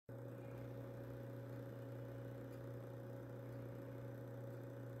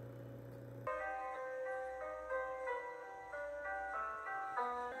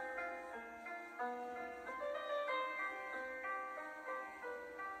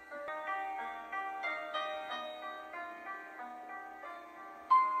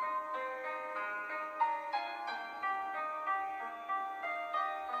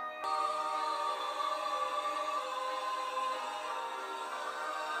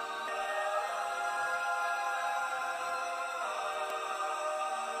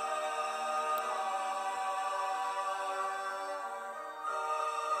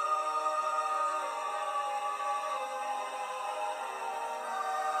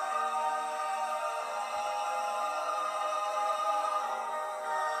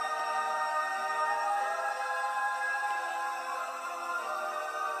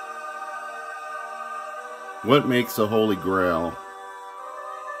What makes a holy grail?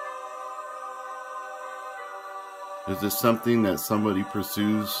 Is this something that somebody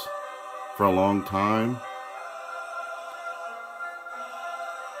pursues for a long time?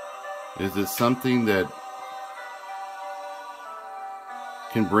 Is it something that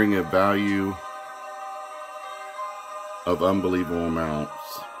can bring a value of unbelievable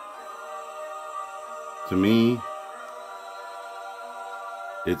amounts? To me,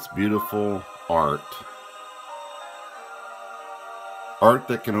 it's beautiful art. Art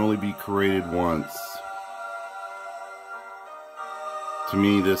that can only be created once. To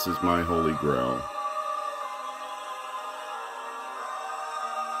me, this is my holy grail.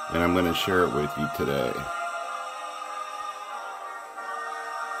 And I'm going to share it with you today.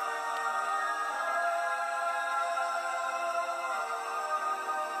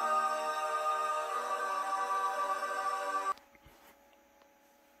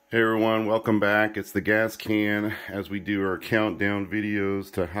 Hey everyone, welcome back. It's the Gas Can as we do our countdown videos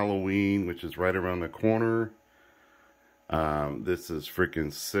to Halloween, which is right around the corner. This is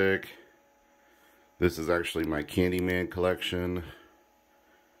freaking sick. This is actually my Candyman collection.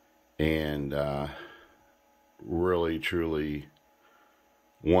 And really, truly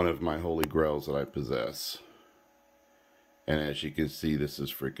one of my holy grails that I possess. And as you can see, this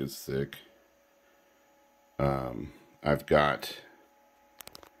is freaking sick. I've got...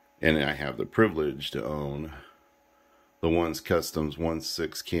 and I have the privilege to own the Thnx Customs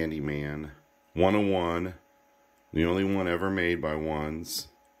 1/6 Candyman 101, the only one ever made by Thnx,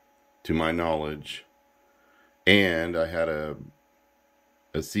 to my knowledge. And I had a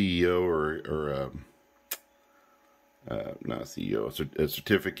CEO not a CEO, a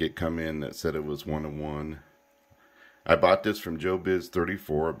certificate come in that said it was 101. I bought this from Joe Biz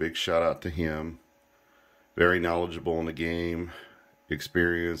 34. A big shout out to him. Very knowledgeable in the game.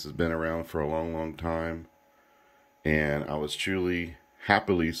 Experience, has been around for a long time, and I was truly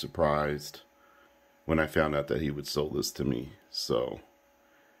happily surprised when I found out that he would sell this to me. So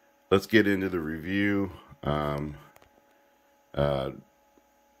let's get into the review.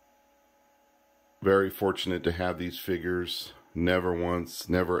 Very fortunate to have these figures. Never once,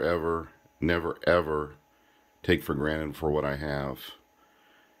 never ever take for granted for what I have.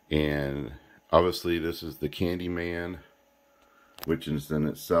 And obviously this is the Candyman, which is in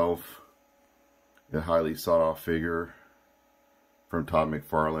itself a highly sought-off figure from Todd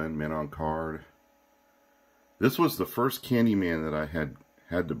Mcfarlane, mint on card. This was the first Candyman that I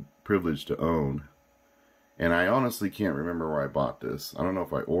had the privilege to own, and I honestly can't remember where I bought this. I don't know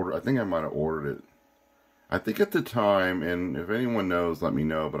if I ordered. I think I might have ordered it. I think at the time, and if anyone knows, let me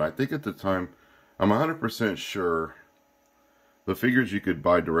know. But I think at the time, I'm 100% sure the figures you could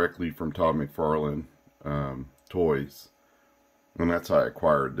buy directly from Todd Mcfarlane toys. And that's how I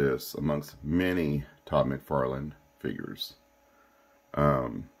acquired this, amongst many Todd Mcfarlane figures.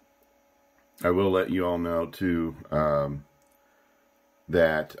 I will let you all know, too,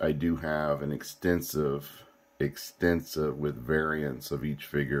 that I do have an extensive, with variants of each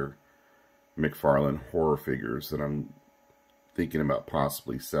figure, Mcfarlane horror figures that I'm thinking about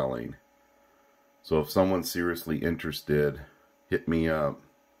possibly selling. So if someone's seriously interested, hit me up.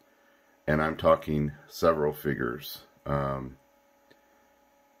 And I'm talking several figures.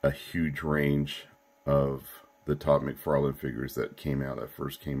 A huge range of the Todd Mcfarlane figures that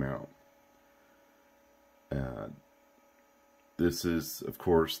first came out. This is, of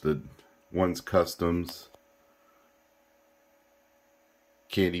course, the Thnx Customs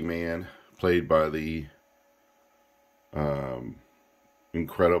Candyman, played by the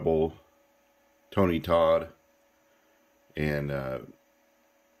incredible Todd, and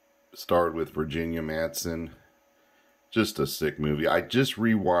starred with Virginia Madsen. Just a sick movie. I just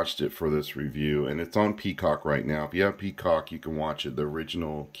rewatched it for this review, and it's on Peacock right now. If you have Peacock, you can watch it, the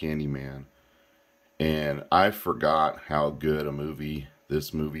original Candyman. And I forgot how good a movie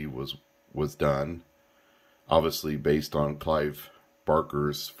this movie was done. Obviously based on Clive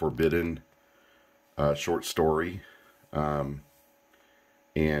Barker's Forbidden short story.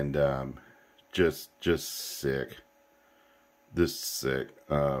 Just sick. This sick.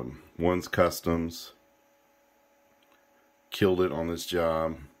 Thnx Customs killed it on this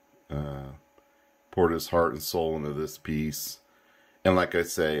job, poured his heart and soul into this piece. And like I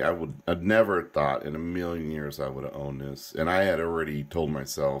say, I'd never thought in a million years I would have owned this. And I had already told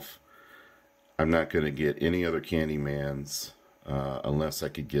myself I'm not going to get any other Candymans unless I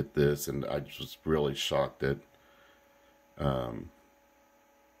could get this. And I was really shocked that, and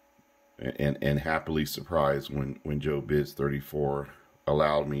happily surprised when Joe Biz 34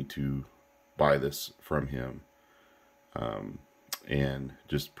 allowed me to buy this from him. And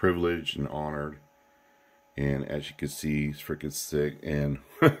just privileged and honored. And as you can see, he's freaking sick. And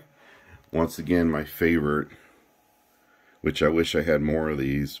once again, my favorite, which I wish I had more of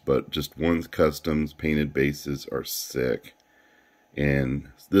these, but just one's customs painted bases are sick. And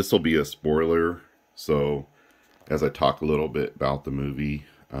this will be a spoiler, so as I talk a little bit about the movie,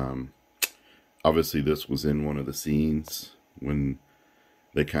 obviously this was in one of the scenes when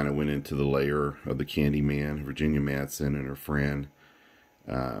they kind of went into the lair of the Candyman, Virginia Madsen and her friend,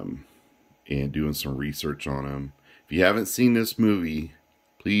 and doing some research on him. If you haven't seen this movie,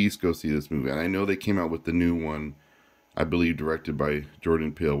 please go see this movie. And I know they came out with the new one, I believe directed by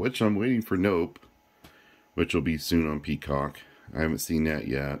Jordan Peele, which I'm waiting for Nope, which will be soon on Peacock. I haven't seen that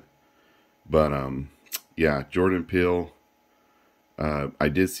yet. But, yeah, Jordan Peele. I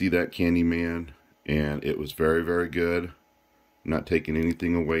did see that Candyman, and it was very, very good. I'm not taking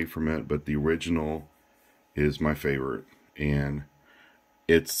anything away from it, but the original is my favorite. And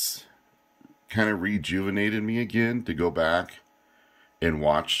it's kind of rejuvenated me again to go back and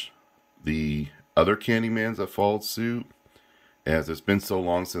watch the other Candymans that followed suit, as it's been so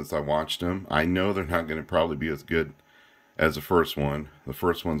long since I watched them. I know they're not going to probably be as good as the first one. The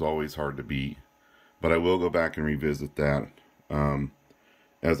first one's always hard to beat, but I will go back and revisit that.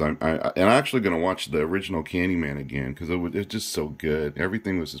 As I'm actually going to watch the original Candyman again, because it's just so good.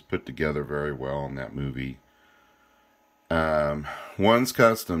 Everything was just put together very well in that movie. One's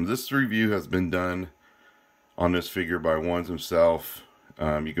Custom. This review has been done on this figure by One's himself.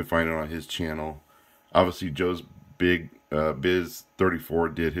 You can find it on his channel. Obviously, Joe's Big Biz 34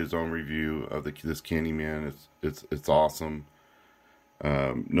 did his own review of this Candyman. It's awesome.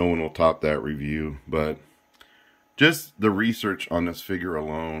 No one will top that review, but just the research on this figure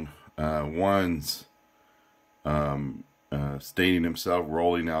alone, One's stating himself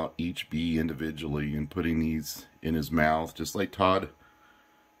rolling out each bee individually and putting these in his mouth, just like Todd,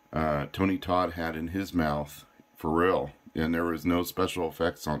 Tony Todd had in his mouth, for real. And there was no special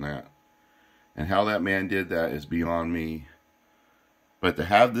effects on that. And how that man did that is beyond me. But to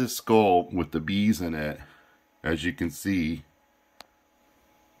have this skull with the bees in it, as you can see,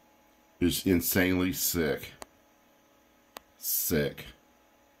 is insanely sick. Sick.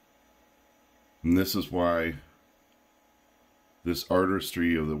 And this is why this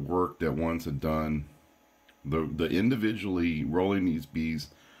artistry of the work that One's had done, the individually rolling these bees,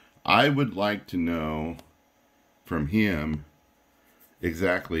 I would like to know from him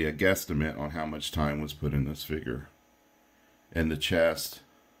exactly a guesstimate on how much time was put in this figure. And the chest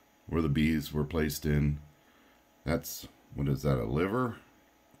where the bees were placed in, that's, what is that, a liver?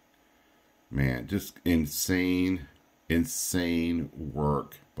 Man, just insane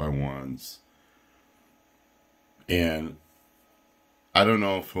work by One's. And I don't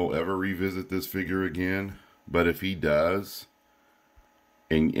know if he'll ever revisit this figure again, but if he does,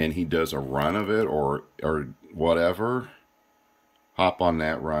 and he does a run of it or whatever, hop on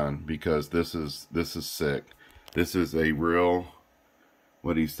that run, because this is sick. This is a real,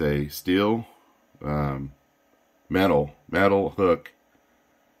 what do you say, steel, metal hook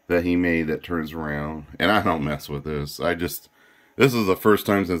that he made that turns around. And I don't mess with this. This is the first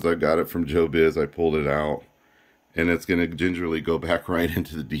time since I got it from Joe Biz I pulled it out. And it's going to gingerly go back right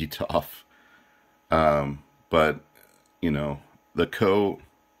into the DTOF. But, you know, the coat,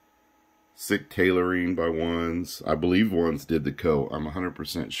 sick tailoring by One's. I believe One's did the coat. I'm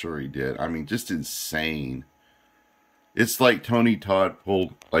 100% sure he did. I mean, just insane. It's like Tony Todd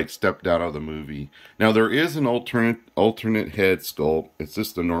stepped out of the movie. Now, there is an alternate head sculpt. It's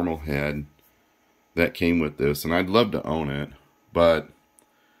just a normal head that came with this. And I'd love to own it. But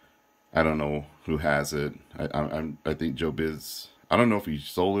I don't know who has it. I think Joe Biz, I don't know if he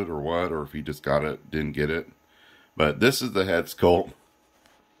sold it or what, or if he just got it, didn't get it. But this is the head sculpt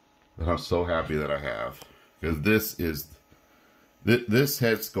that I'm so happy that I have. Because this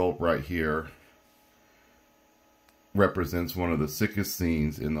head sculpt right here represents one of the sickest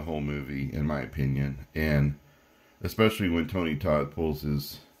scenes in the whole movie, in my opinion. And especially when Tony Todd pulls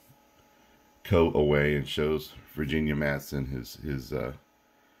his coat away and shows Virginia Madsen his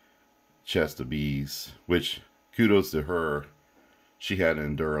chest of bees, which, kudos to her, she had to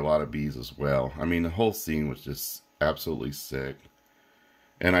endure a lot of bees as well. I mean, the whole scene was just absolutely sick.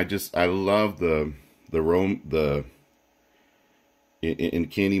 And I love in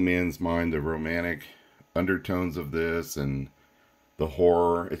Candyman's mind, the romantic undertones of this and the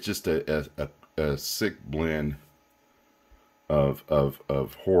horror. It's just a sick blend of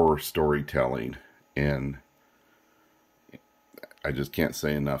horror storytelling, and I just can't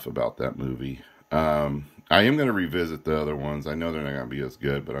say enough about that movie. I am going to revisit the other ones. I know they're not going to be as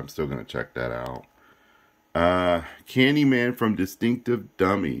good, but I'm still going to check that out. Candyman from Distinctive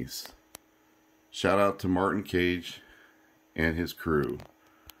Dummies. Shout out to Martin Cage and his crew.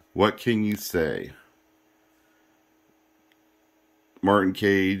 What can you say? Martin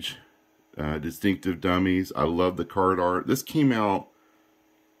Cage, Distinctive Dummies. I love the card art. This came out,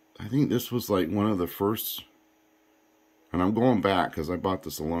 I think this was like one of the first, and I'm going back because I bought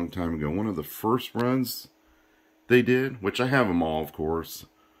this a long time ago, one of the first runs they did, which I have them all, of course,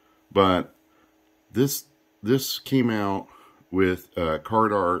 but this came out with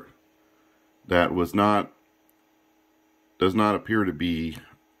card art that does not appear to be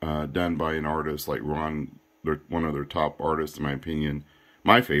done by an artist like Ron, one of their top artists in my opinion,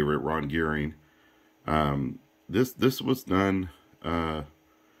 my favorite, Ron Gearing. This was done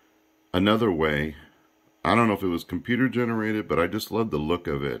another way. I don't know if it was computer generated, but I just love the look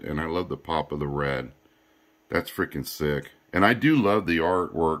of it, and I love the pop of the red. That's freaking sick. And I do love the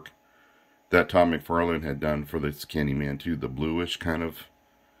artwork that Todd Mcfarlane had done for this Candyman too, the bluish kind of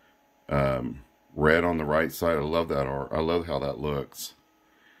red on the right side. I love that art. I love how that looks.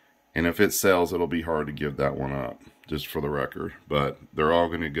 And if it sells, it'll be hard to give that one up, just for the record. But they're all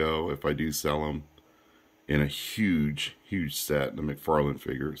going to go, if I do sell them, in a huge, huge set, the Mcfarlane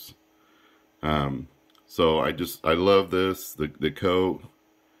figures. So I love this, the coat,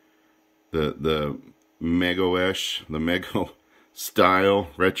 the Mego-esh, the Mego style,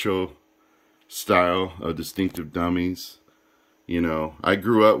 retro style of Distinctive Dummies. You know, I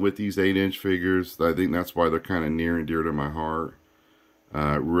grew up with these 8-inch figures. I think that's why they're kind of near and dear to my heart.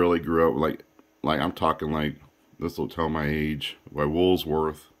 Really grew up like I'm talking like, this will tell my age, by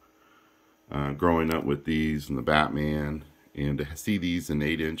Woolsworth. Growing up with these and the Batman, and to see these in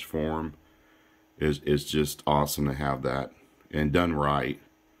 8-inch form is just awesome to have that, and done right.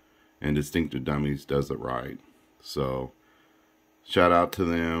 And Distinctive Dummies does it right. So shout out to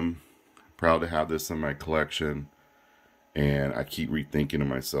them. Proud to have this in my collection. And I keep rethinking to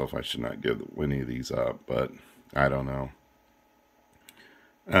myself, I should not give any of these up, but I don't know.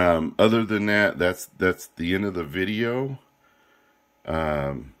 Other than that, that's the end of the video.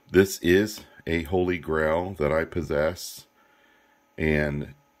 This is a holy grail that I possess,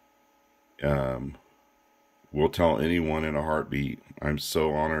 and will tell anyone in a heartbeat. I'm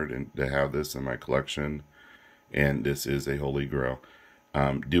so honored to have this in my collection, and this is a holy grail.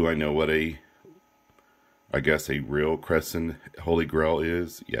 Do I know what I guess a real Crescent Holy Grail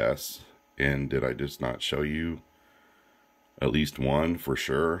is? Yes. And did I just not show you at least one for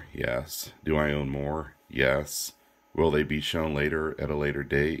sure? Yes. Do I own more? Yes. Will they be shown later at a later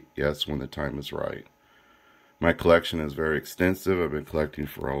date? Yes, when the time is right. My collection is very extensive. I've been collecting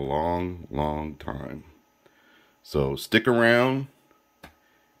for a long, long time. So stick around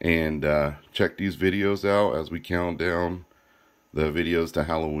and check these videos out as we count down the videos to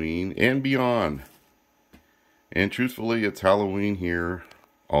Halloween and beyond. And truthfully, it's Halloween here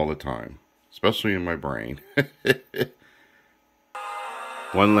all the time, especially in my brain.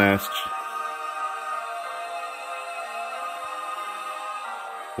 One last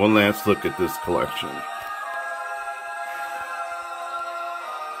look at this collection.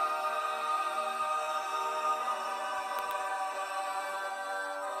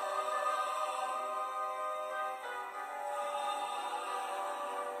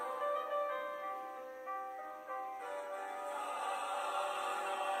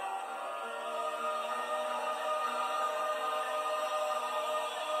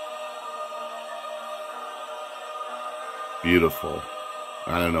 Beautiful.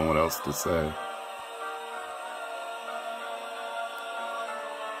 I don't know what else to say.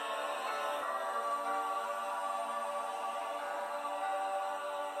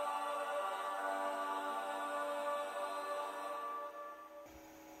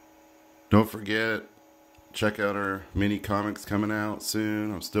 Don't forget, check out our mini comics coming out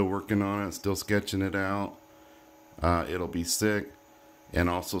soon. I'm still working on it, still sketching it out. It'll be sick. And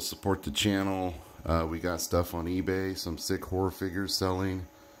also support the channel. We got stuff on eBay, some sick horror figures selling.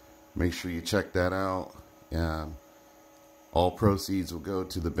 Make sure you check that out. All proceeds will go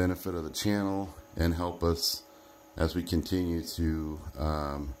to the benefit of the channel and help us as we continue to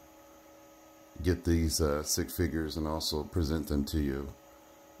get these sick figures and also present them to you.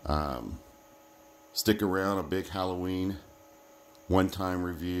 Stick around, a big Halloween one-time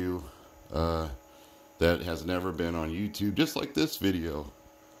review that has never been on YouTube, just like this video.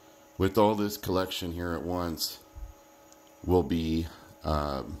 With all this collection here at once, will be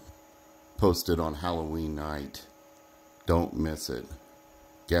posted on Halloween night. Don't miss it.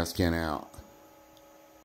 Gas can out.